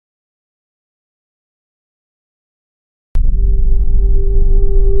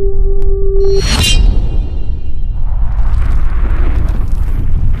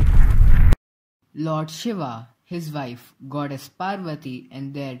Lord Shiva, his wife, Goddess Parvati,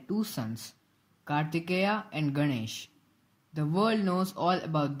 and their two sons, Kartikeya and Ganesh. The world knows all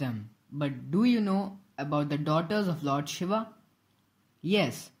about them, but do you know about the daughters of Lord Shiva?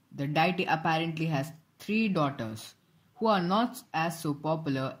 Yes, the deity apparently has three daughters, who are not as so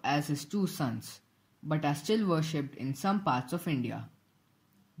popular as his two sons, but are still worshipped in some parts of India.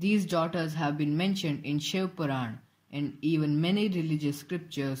 These daughters have been mentioned in Shiva Purana, and even many religious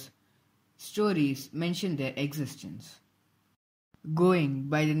scriptures stories mention their existence. Going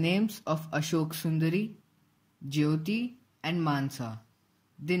by the names of Ashoksundari, Jyoti and Mansa,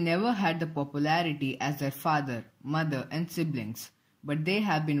 they never had the popularity as their father, mother and siblings, but they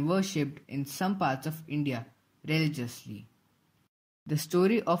have been worshipped in some parts of India religiously. The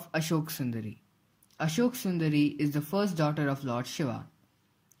story of Ashoksundari. Ashoksundari is the first daughter of Lord Shiva.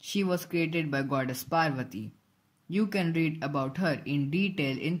 She was created by Goddess Parvati. You can read about her in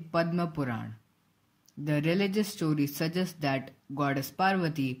detail in Padma Purana. The religious story suggests that Goddess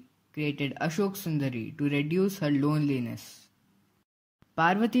Parvati created Ashoksundari to reduce her loneliness.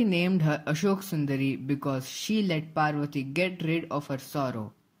 Parvati named her Ashoksundari because she let Parvati get rid of her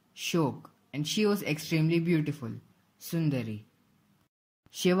sorrow, Shok, and she was extremely beautiful, Sundari.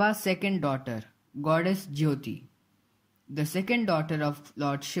 Shiva's second daughter, Goddess Jyoti. The second daughter of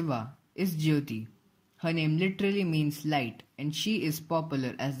Lord Shiva is Jyoti. Her name literally means light, and she is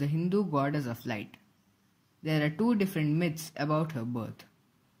popular as the Hindu goddess of light. There are two different myths about her birth.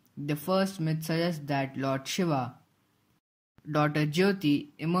 The first myth suggests that Lord Shiva, daughter Jyoti,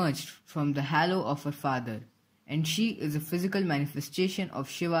 emerged from the halo of her father, and she is a physical manifestation of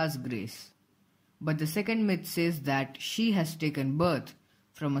Shiva's grace. But the second myth says that she has taken birth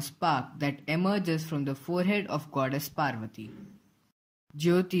from a spark that emerges from the forehead of Goddess Parvati.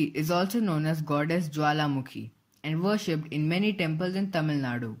 Jyoti is also known as Goddess Jwalamukhi and worshipped in many temples in Tamil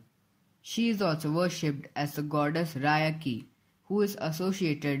Nadu. She is also worshipped as the goddess Rayaki, who is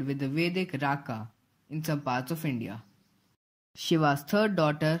associated with the Vedic Raka in some parts of India. Shiva's third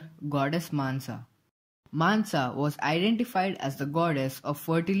daughter, Goddess Mansa. Mansa was identified as the goddess of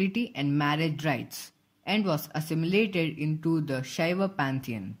fertility and marriage rites and was assimilated into the Shiva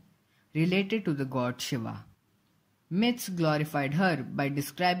pantheon, related to the god Shiva. Myths glorified her by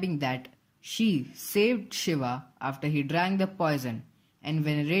describing that she saved Shiva after he drank the poison and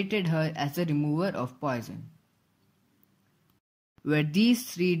venerated her as the remover of poison. Where these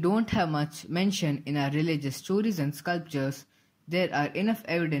three don't have much mention in our religious stories and sculptures, there are enough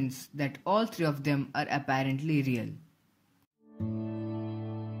evidence that all three of them are apparently real.